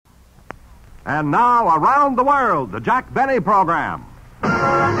And now, Around the World, the Jack Benny Program.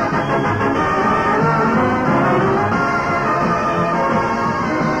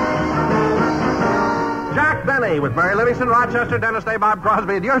 Jack Benny with Mary Livingston, Rochester, Dennis Day, Bob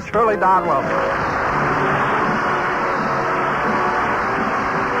Crosby, and yours truly, Don Wilson.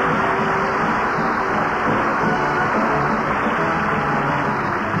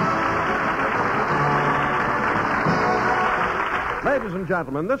 Ladies and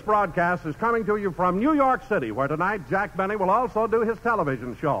gentlemen, this broadcast is coming to you from New York City, where tonight Jack Benny will also do his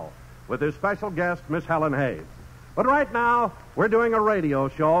television show with his special guest, Miss Helen Hayes. But right now, we're doing a radio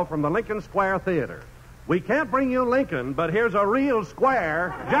show from the Lincoln Square Theater. We can't bring you Lincoln, but here's a real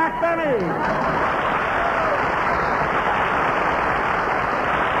square, Jack Benny!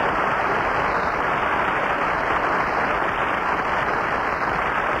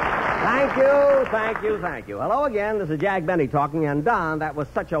 Thank you. Hello again, this is Jack Benny talking, and Don, that was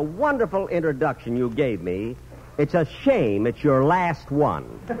such a wonderful introduction you gave me. It's a shame it's your last one.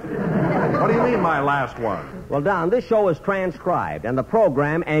 What do you mean, my last one? Well, Don, this show is transcribed, and the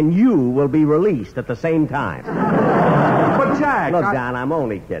program and you will be released at the same time. But, Jack... Look, Don, I'm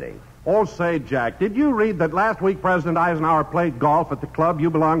only kidding. Oh, say, Jack, did you read that last week President Eisenhower played golf at the club you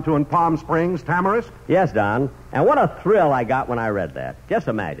belong to in Palm Springs, Tamarisk? Yes, Don, and what a thrill I got when I read that. Just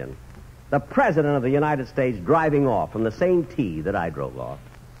imagine. The President of the United States driving off from the same tee that I drove off,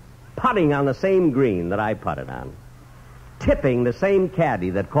 putting on the same green that I putted on, tipping the same caddy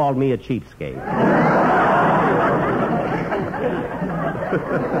that called me a cheapskate.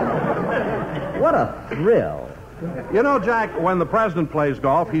 What a thrill. You know, Jack, when the President plays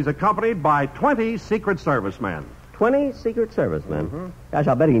golf, he's accompanied by 20 Secret Service men. 20 Secret Servicemen? Mm-hmm. Gosh,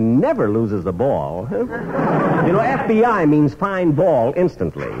 I'll bet he never loses the ball. You know, FBI means find ball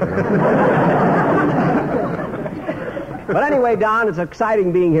instantly. But anyway, Don, it's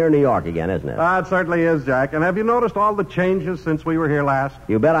exciting being here in New York again, isn't it? It certainly is, Jack. And have you noticed all the changes since we were here last?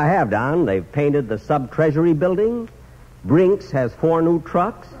 You bet I have, Don. They've painted the Sub-Treasury building. Brinks has 4 new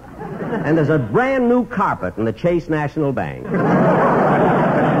trucks. And there's a brand new carpet in the Chase National Bank.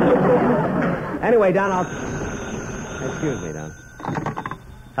 Anyway, Don, Excuse me, Don.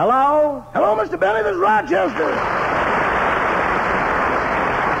 Hello? Hello, Mr. Benny. This is Rochester.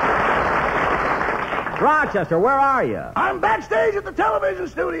 Rochester, where are you? I'm backstage at the television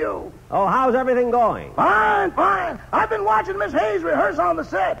studio. Oh, how's everything going? Fine. I've been watching Miss Hayes rehearse on the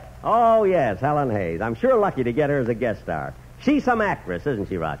set. Oh, yes, Helen Hayes. I'm sure lucky to get her as a guest star. She's some actress, isn't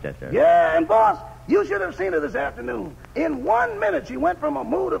she, Rochester? Yeah, and boss, you should have seen her this afternoon. In 1 minute, she went from a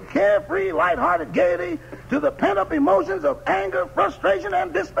mood of carefree, lighthearted gaiety to the pent-up emotions of anger, frustration,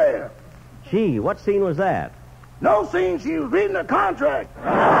 and despair. Gee, what scene was that? No scene. She was reading her contract.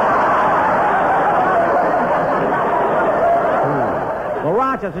 Well,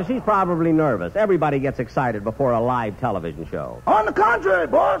 Rochester, she's probably nervous. Everybody gets excited before a live television show. On the contrary,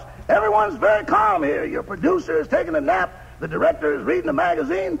 boss, everyone's very calm here. Your producer is taking a nap, the director is reading a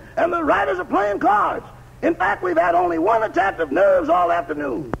magazine, and the writers are playing cards. In fact, we've had only one attack of nerves all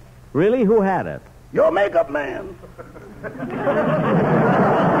afternoon. Really? Who had it? Your makeup man.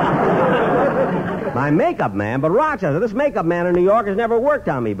 My makeup man? But, Rochester, this makeup man in New York has never worked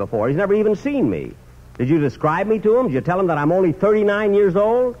on me before. He's never even seen me. Did you describe me to him? Did you tell him that I'm only 39 years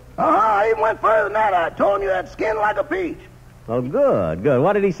old? I even went further than that. I told him you had skin like a peach. Well, good.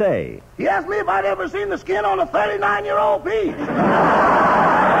 What did he say? He asked me if I'd ever seen the skin on a 39-year-old peach.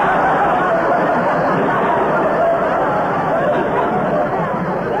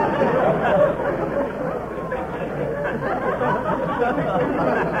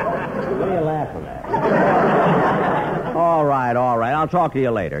 What are you laughing at? All right. I'll talk to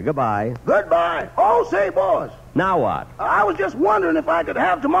you later. Goodbye. Goodbye. Oh, say, boss. Now what? I was just wondering if I could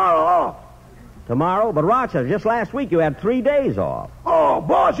have tomorrow off. Tomorrow? But, Rochester, just last week you had 3 days off. Oh,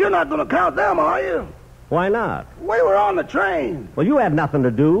 boss, you're not going to count them, are you? Why not? We were on the train. Well, you had nothing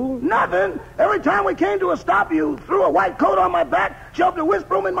to do. Nothing. Every time we came to a stop, you threw a white coat on my back, shoved a whisk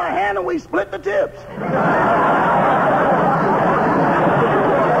broom in my hand, and we split the tips.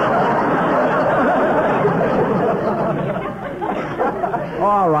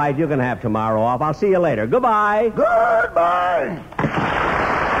 All right, you can have tomorrow off. I'll see you later. Goodbye. Goodbye.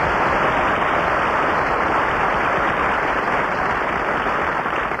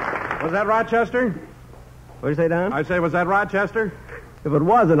 Was that Rochester? What did you say, Don? I say, was that Rochester? If it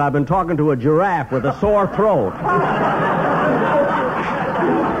wasn't, I've been talking to a giraffe with a sore throat.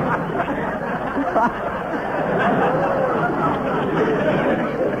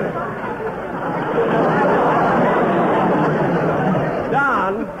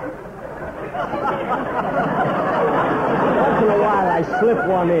 Don, once in a while I slip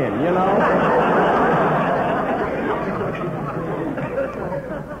one in. in, you know?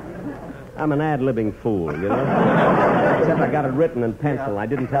 I'm an ad-libbing fool, you know? Except I got it written in pencil. I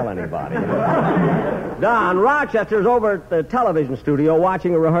didn't tell anybody. Don, Rochester's over at the television studio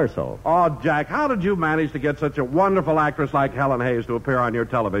watching a rehearsal. Oh, Jack, how did you manage to get such a wonderful actress like Helen Hayes to appear on your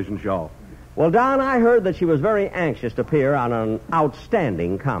television show? Well, Don, I heard that she was very anxious to appear on an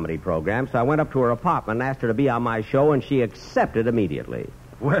outstanding comedy program, so I went up to her apartment and asked her to be on my show, and she accepted immediately.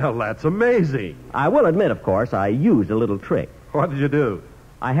 Well, that's amazing. I will admit, of course, I used a little trick. What did you do?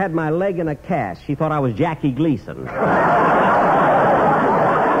 I had my leg in a cast. She thought I was Jackie Gleason. You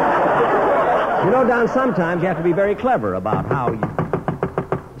know, Don, sometimes you have to be very clever about how you...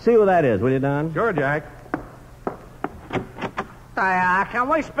 See who that is, will you, Don? Sure, Jack. Can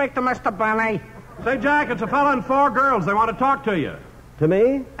we speak to Mr. Benny? Say, Jack, it's a fella and 4 girls. They want to talk to you. To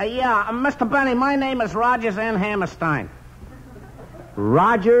me? Mr. Benny, my name is Rogers and Hammerstein.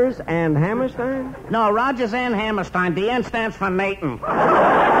 Rogers and Hammerstein? No, Rogers and Hammerstein. The N stands for Nathan.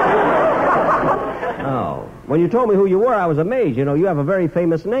 Oh. When you told me who you were, I was amazed. You know, you have a very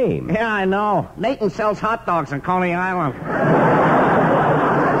famous name. Yeah, I know. Nathan sells hot dogs in Coney Island.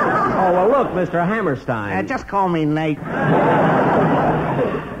 Oh, well, look, Mr. Hammerstein. Just call me Nate.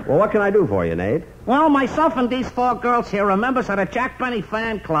 Well, what can I do for you, Nate? Well, myself and these 4 girls here are members of the Jack Benny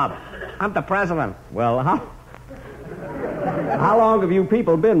fan club. I'm the president. Well, how long have you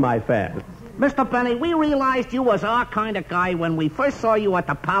people been my fans? Mr. Benny, we realized you was our kind of guy when we first saw you at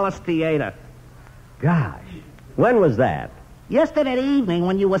the Palace Theater. Gosh. When was that? Yesterday evening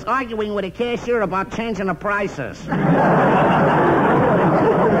when you was arguing with a cashier about changing the prices.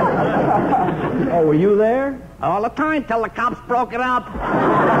 Oh, were you there? All the time till the cops broke it up.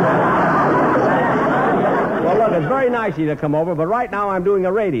 Well, look, it's very nice of you to come over, but right now I'm doing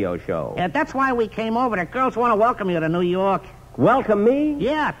a radio show. Yeah, that's why we came over. The girls want to welcome you to New York. Welcome me?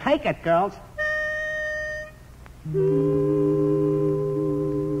 Yeah, take it, girls.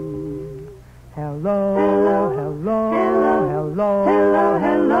 Hello, hello, hello, hello, hello,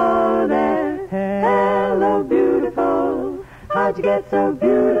 hello there. Hello, beautiful. How'd you get so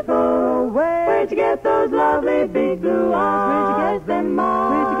beautiful? Where'd you get those lovely big blue eyes? Where'd you get them,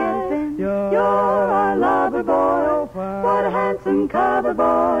 Mom? Where'd you get them? You're our lover boy. What a handsome cover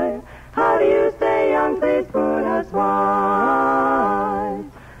boy. How do you stay young? Please put us wise.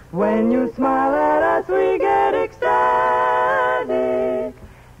 When you smile at us, we get ecstatic.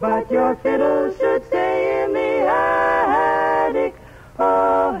 But your fiddle should stay in the attic.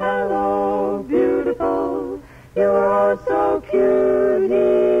 Oh, hello, beautiful. You're so beautiful.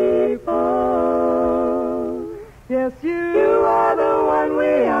 Yes, you are the one we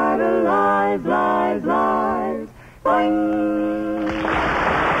idolize, lies, lies. Boing.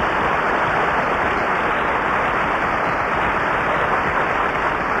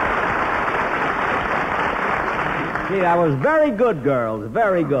 Gee, that was very good, girls.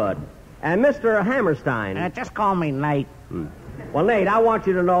 Very good. And Mr. Hammerstein. Just call me Nate. Well, Nate, I want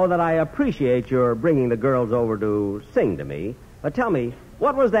you to know that I appreciate your bringing the girls over to sing to me. But tell me,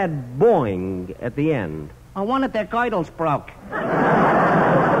 what was that boing at the end? One of their girdles broke. Oh,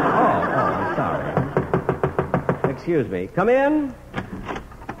 I'm sorry. Excuse me. Come in.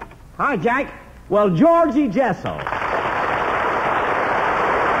 Hi, Jack. Well, Georgie Jessel.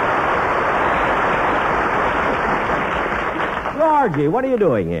 Georgie, what are you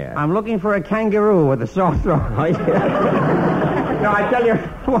doing here? I'm looking for a kangaroo with a sore throat. Oh, yeah. No, I tell you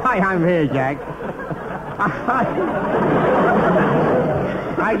why I'm here, Jack.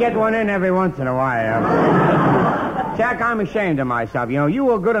 I get one in every once in a while. Jack, I'm ashamed of myself. You know, you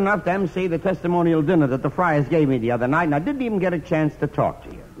were good enough to MC the testimonial dinner that the Friars gave me the other night, and I didn't even get a chance to talk to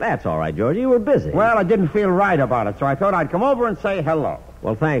you. That's all right, Georgie. You were busy. Well, I didn't feel right about it, so I thought I'd come over and say hello.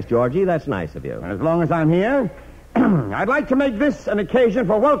 Well, thanks, Georgie. That's nice of you. And as long as I'm here, I'd like to make this an occasion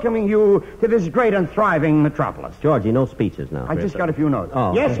for welcoming you to this great and thriving metropolis. Georgie, no speeches now. I just got a few notes.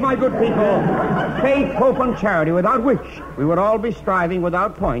 Oh. Yes, my good people, faith, hope, and charity, without which we would all be striving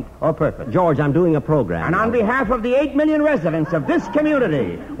without point or purpose. George, I'm doing a program. And on behalf of the 8 million residents of this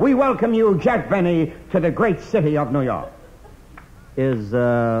community, we welcome you, Jack Benny, to the great city of New York. Is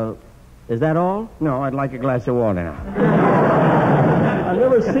that all? No, I'd like a glass of water now. I've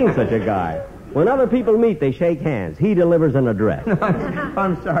never seen such a guy. When other people meet, they shake hands. He delivers an address.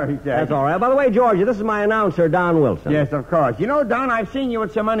 I'm sorry, Jack. That's all right. By the way, Georgie, this is my announcer, Don Wilson. Yes, of course. You know, Don, I've seen you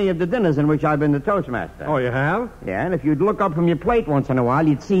at so many of the dinners in which I've been the Toastmaster. Oh, you have? Yeah, and if you'd look up from your plate once in a while,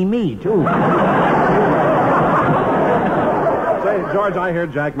 you'd see me, too. Say, Say, George, I hear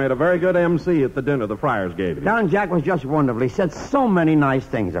Jack made a very good MC at the dinner the Friars gave you. Darling, Jack was just wonderful. He said so many nice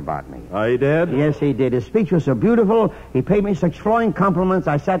things about me. Oh, he did? Yes, he did. His speech was so beautiful. He paid me such flowing compliments.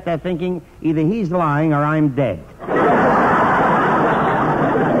 I sat there thinking, either he's lying or I'm dead. Georgie,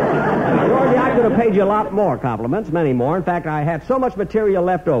 I could have paid you a lot more compliments, many more. In fact, I have so much material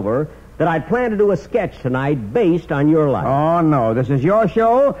left over that I'd plan to do a sketch tonight based on your life. Oh, no. This is your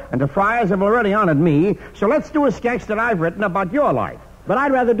show, and the Friars have already honored me, so let's do a sketch that I've written about your life. But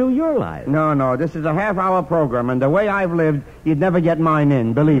I'd rather do your life. No. This is a half-hour program, and the way I've lived, you'd never get mine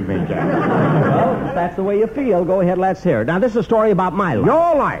in. Believe me, Jack. Well, if that's the way you feel, go ahead, let's hear it. Now, this is a story about my life.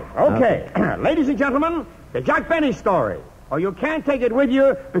 Your life. Okay. Ladies and gentlemen, the Jack Benny story. Or you can't take it with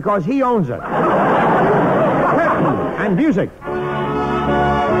you because he owns it. Curtain and music.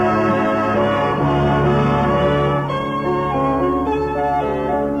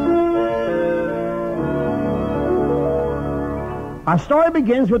 Our story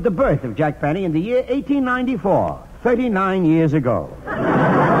begins with the birth of Jack Benny in the year 1894, 39 years ago. It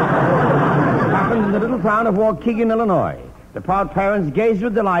happened in the little town of Waukegan, Illinois. The proud parents gazed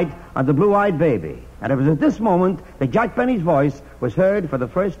with delight on the blue-eyed baby. And it was at this moment that Jack Benny's voice was heard for the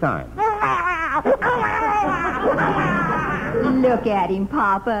first time. Look at him,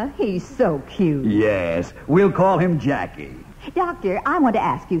 Papa. He's so cute. Yes, we'll call him Jackie. Doctor, I want to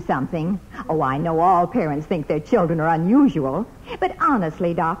ask you something. Oh, I know all parents think their children are unusual. But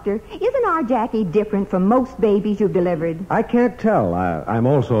honestly, Doctor, isn't our Jackie different from most babies you've delivered? I can't tell. I'm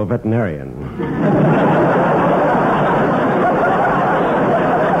also a veterinarian.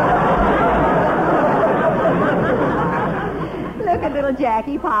 Look at little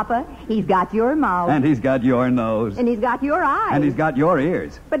Jackie, Papa. He's got your mouth. And he's got your nose. And he's got your eyes. And he's got your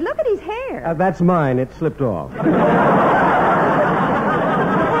ears. But look at his hair. That's mine. It slipped off.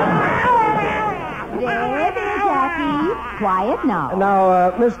 There, Jackie. Quiet now.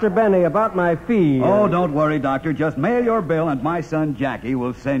 Now, Mr. Benny, about my fee. Oh, don't worry, Doctor. Just mail your bill, and my son Jackie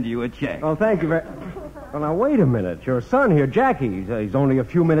will send you a check. Oh, thank you very... Well, now, wait a minute. Your son here, Jackie, he's only a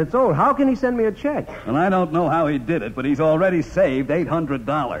few minutes old. How can he send me a check? And I don't know how he did it, but he's already saved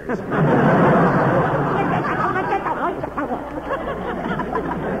 $800.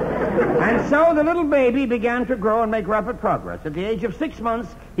 And so the little baby began to grow and make rapid progress. At the age of 6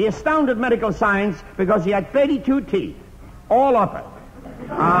 months, he astounded medical science because he had 32 teeth. All up it.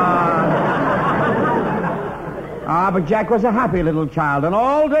 But Jack was a happy little child, and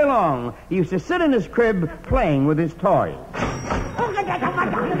all day long he used to sit in his crib playing with his toys.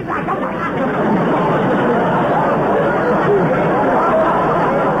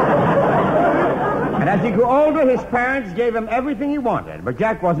 And as he grew older, his parents gave him everything he wanted. But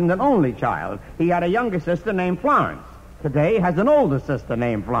Jack wasn't an only child. He had a younger sister named Florence. Today, he has an older sister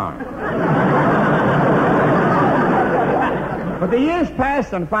named Florence. But the years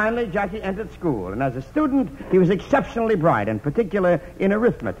passed, and finally, Jackie entered school. And as a student, he was exceptionally bright, in particular in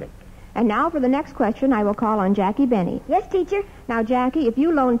arithmetic. And now for the next question, I will call on Jackie Benny. Yes, teacher. Now, Jackie, if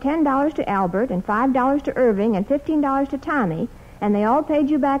you loaned $10 to Albert and $5 to Irving and $15 to Tommy, and they all paid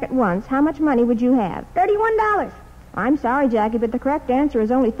you back at once, how much money would you have? $31. I'm sorry, Jackie, but the correct answer is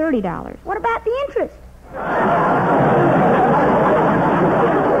only $30. What about the interest?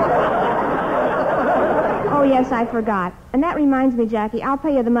 Oh, yes, I forgot. And that reminds me, Jackie, I'll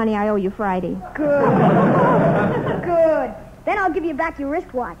pay you the money I owe you Friday. Good. Good. Then I'll give you back your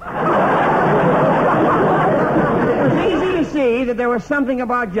wristwatch. It was easy to see that there was something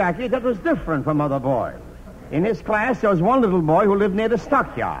about Jackie that was different from other boys. In his class, there was one little boy who lived near the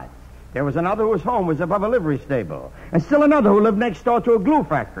stockyards. There was another whose home was above a livery stable. And still another who lived next door to a glue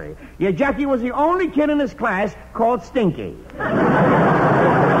factory. Yet Jackie was the only kid in his class called Stinky.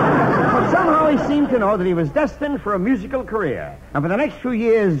 But somehow he seemed to know that he was destined for a musical career. And for the next few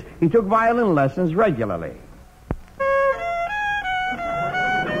years, he took violin lessons regularly.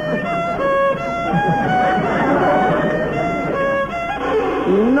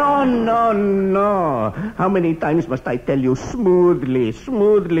 No. How many times must I tell you smoothly?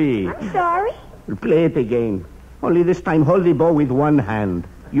 I'm sorry. Play it again. Only this time hold the bow with one hand.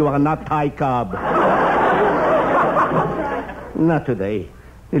 You are not Ty Cobb. Not today.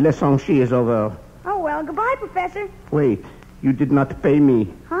 The lesson she is over. Oh, well, goodbye, Professor. Wait, you did not pay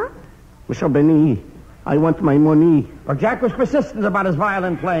me. Huh? Monsieur Benny, I want my money. But Jack was persistent about his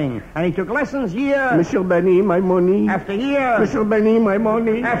violin playing, and he took lessons year Monsieur Benny, my money. after year Monsieur Benny, my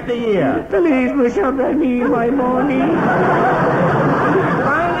money. after year. Please, Monsieur Benny, my money.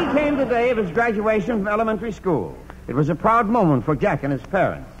 Finally came the day of his graduation from elementary school. It was a proud moment for Jack and his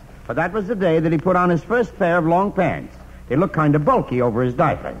parents, for that was the day that he put on his first pair of long pants. They looked kind of bulky over his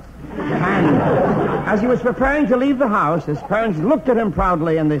diapers. And as he was preparing to leave the house, his parents looked at him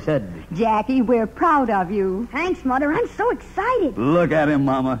proudly and they said, Jackie, we're proud of you. Thanks, Mother. I'm so excited. Look at him,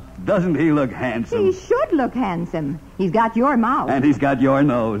 Mama. Doesn't he look handsome? He should look handsome. He's got your mouth. And he's got your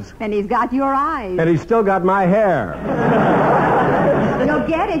nose. And he's got your eyes. And he's still got my hair. You'll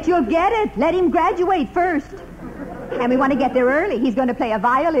get it. You'll get it. Let him graduate first. And we want to get there early. He's going to play a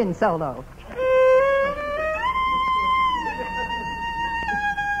violin solo.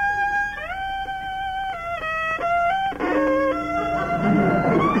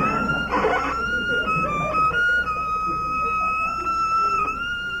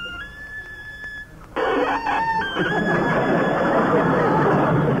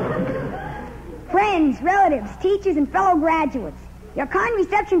 Friends, relatives, teachers, and fellow graduates, your kind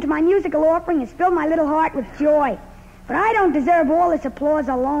reception to my musical offering has filled my little heart with joy. But I don't deserve all this applause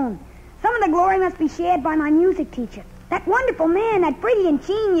alone. Some of the glory must be shared by my music teacher. That wonderful man, that pretty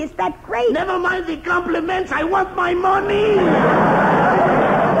ingenious, that great... Never mind the compliments. I want my money.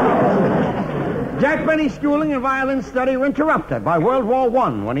 Jack Benny's schooling and violin study were interrupted by World War I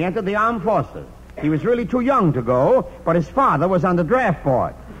when he entered the armed forces. He was really too young to go, but his father was on the draft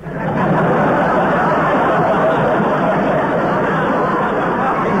board.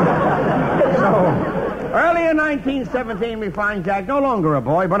 Early in 1917, we find Jack no longer a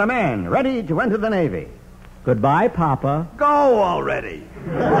boy, but a man, ready to enter the Navy. Goodbye, Papa. Go already.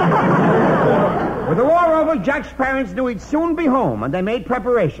 With the war over, Jack's parents knew he'd soon be home, and they made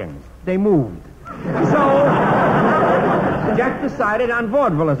preparations. They moved. So, Jack decided on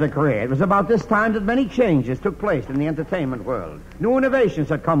vaudeville as a career. It was about this time that many changes took place in the entertainment world. New innovations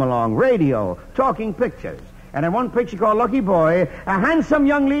had come along, radio, talking pictures. And in one picture called Lucky Boy, a handsome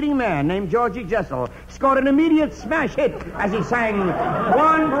young leading man named Georgie Jessel scored an immediate smash hit as he sang,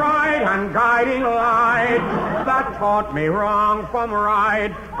 "One bright and guiding light that taught me wrong from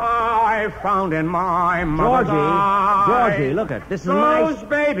right, I found in my mother's eyes. Georgie, look at this is Those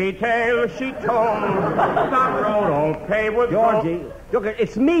baby tales she told, that road all paved with Georgie, look at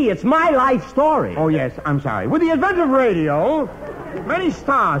it's me. It's my life story. Oh, yes, I'm sorry. With the advent of radio, many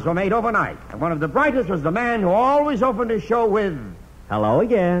stars were made overnight. And one of the brightest was the man who always opened his show with, Hello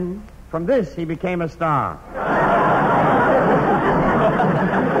again. From this, he became a star.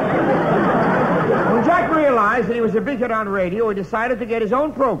 When Jack realized that he was a big hit on radio, he decided to get his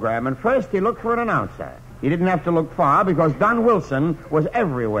own program, and first he looked for an announcer. He didn't have to look far because Don Wilson was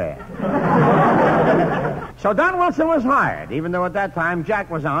everywhere. So Don Wilson was hired, even though at that time Jack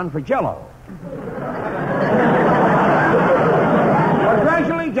was on for Jell-O. But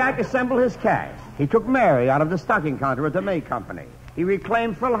gradually, Jack assembled his cast. He took Mary out of the stocking counter at the May Company. He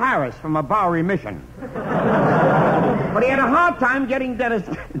reclaimed Phil Harris from a Bowery mission. But he had a hard time getting Dennis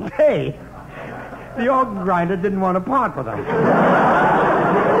Day. The organ grinder didn't want to part with him. But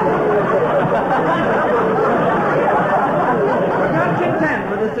not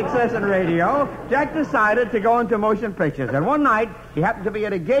content with his success in radio, Jack decided to go into motion pictures. And one night, he happened to be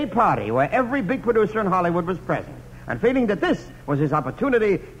at a gay party where every big producer in Hollywood was present. And feeling that this was his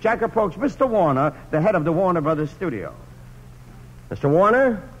opportunity, Jack approached Mr. Warner, the head of the Warner Brothers studio. Mr.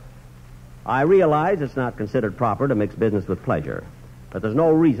 Warner, I realize it's not considered proper to mix business with pleasure, but there's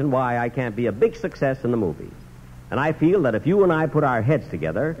no reason why I can't be a big success in the movies. And I feel that if you and I put our heads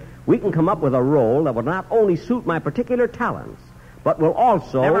together, we can come up with a role that will not only suit my particular talents, but will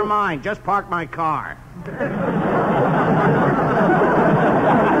also... Never mind. Just park my car.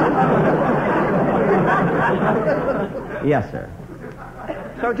 Yes, sir.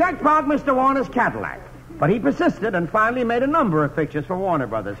 So Jack parked Mr. Warner's Cadillac. But he persisted and finally made a number of pictures for Warner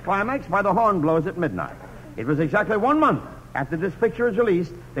Brothers, climaxed by The Horn Blows at Midnight. It was exactly 1 month after this picture was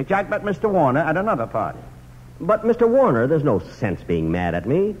released that Jack met Mr. Warner at another party. But, Mr. Warner, there's no sense being mad at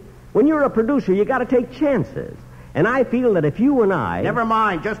me. When you're a producer, you got to take chances. And I feel that if you and I... Never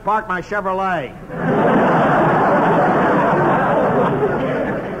mind. Just park my Chevrolet.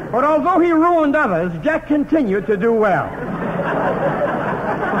 But although he ruined others, Jack continued to do well.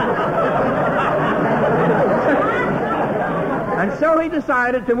 And so he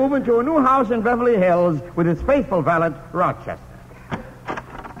decided to move into a new house in Beverly Hills with his faithful valet, Rochester.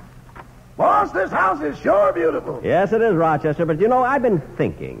 Boss, this house is sure beautiful. Yes, it is, Rochester, but you know, I've been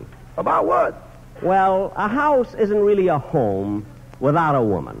thinking. About what? Well, a house isn't really a home without a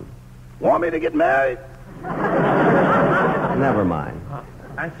woman. Want me to get married? Never mind.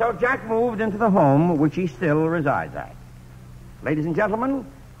 And so Jack moved into the home which he still resides at. Ladies and gentlemen,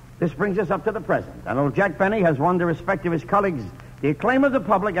 this brings us up to the present. And old Jack Benny has won the respect of his colleagues, the acclaim of the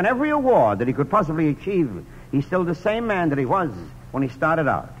public, and every award that he could possibly achieve. He's still the same man that he was when he started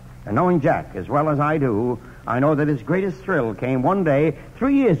out. And knowing Jack as well as I do, I know that his greatest thrill came one day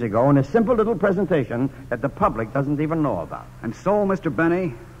 3 years ago in a simple little presentation that the public doesn't even know about. And so, Mr.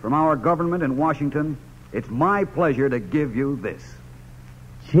 Benny, from our government in Washington, it's my pleasure to give you this.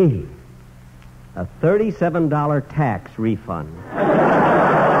 Gee, a $37 tax refund.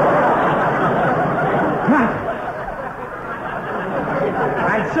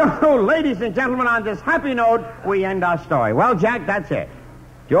 And so, ladies and gentlemen, on this happy note, we end our story. Well, Jack, that's it.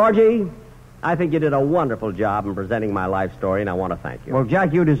 Georgie, I think you did a wonderful job in presenting my life story, and I want to thank you. Well,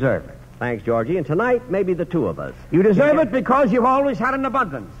 Jack, you deserve it. Thanks, Georgie. And tonight, maybe the two of us. You deserve it because you've always had an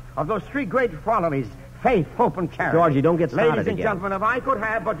abundance of those three great qualities: faith, hope, and charity. Georgie, don't get started Ladies and again. gentlemen, if I could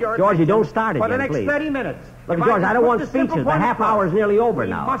have but your Georgie, attention don't start for again, the next please. 30 minutes. Look, If George, I don't could want put the simple speeches. The point half across, hour's nearly over we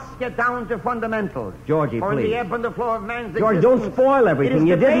now. must get down to fundamentals. Georgie, for in please. the ebb and the flow of man's George, existence, don't spoil everything. it is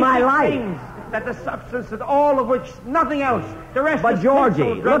You the did my basic life. things that the substance of all of which, nothing else. The rest But is Georgie,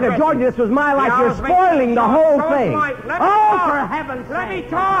 pencil, look at Georgie, this was my life. You're hours may spoiling be the short, whole so is thing. life. Let me Oh, talk. for heaven's Let sake. me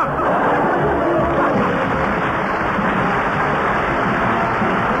talk.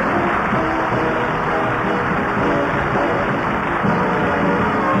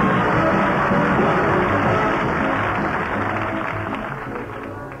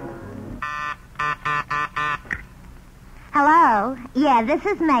 Hello? Yeah, this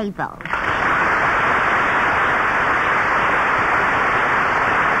is Mabel.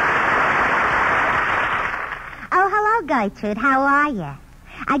 Oh, hello, Gertrude. How are you?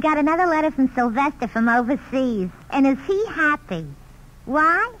 I got another letter from Sylvester from overseas. And is he happy?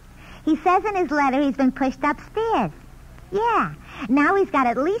 Why? He says in his letter he's been pushed upstairs. Yeah. Now he's got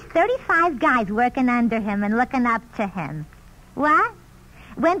at least 35 guys working under him and looking up to him. What?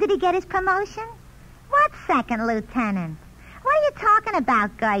 When did he get his promotion? What second lieutenant? What are you talking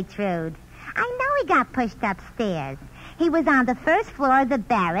about, Gertrude? I know he got pushed upstairs. He was on the first floor of the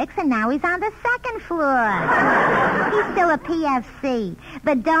barracks, and now he's on the second floor. He's still a PFC.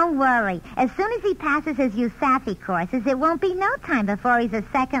 But don't worry. As soon as he passes his USAFI courses, it won't be no time before he's a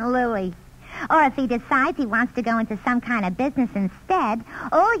second Louis. Or if he decides he wants to go into some kind of business instead,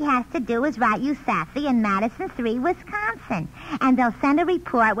 all he has to do is write USAFI in Madison 3, Wisconsin. And they'll send a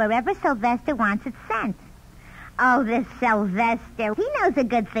report wherever Sylvester wants it sent. Oh, this Sylvester. He knows a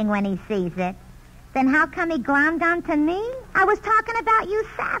good thing when he sees it. Then how come he glommed onto me? I was talking about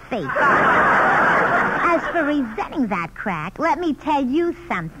USAFI. As for resenting that crack, let me tell you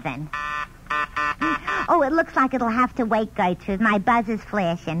something. Oh, it looks like it'll have to wait, Gertrude. My buzz is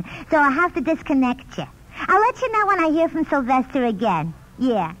flashing, so I'll have to disconnect you. I'll let you know when I hear from Sylvester again.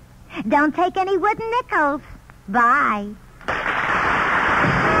 Yeah. Don't take any wooden nickels. Bye.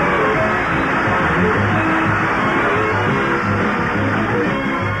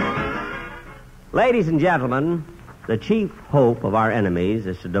 Ladies and gentlemen, the chief hope of our enemies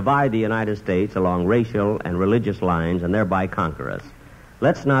is to divide the United States along racial and religious lines and thereby conquer us.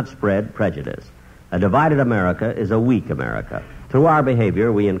 Let's not spread prejudice. A divided America is a weak America. Through our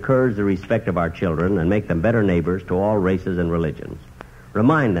behavior, we encourage the respect of our children and make them better neighbors to all races and religions.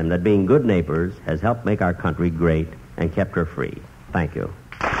 Remind them that being good neighbors has helped make our country great and kept her free. Thank you.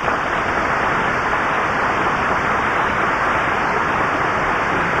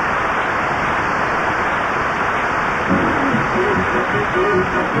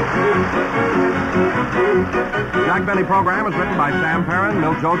 The Jack Benny program is written by Sam Perrin,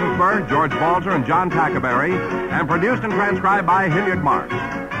 Milt Josephsberg, George Balzer, and John Tackaberry, and produced and transcribed by Hilliard Marks.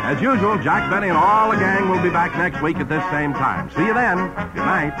 As usual, Jack Benny and all the gang will be back next week at this same time. See you then. Good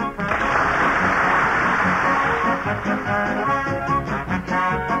night.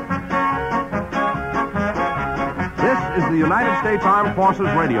 This is the United States Armed Forces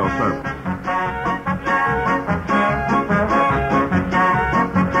Radio Service.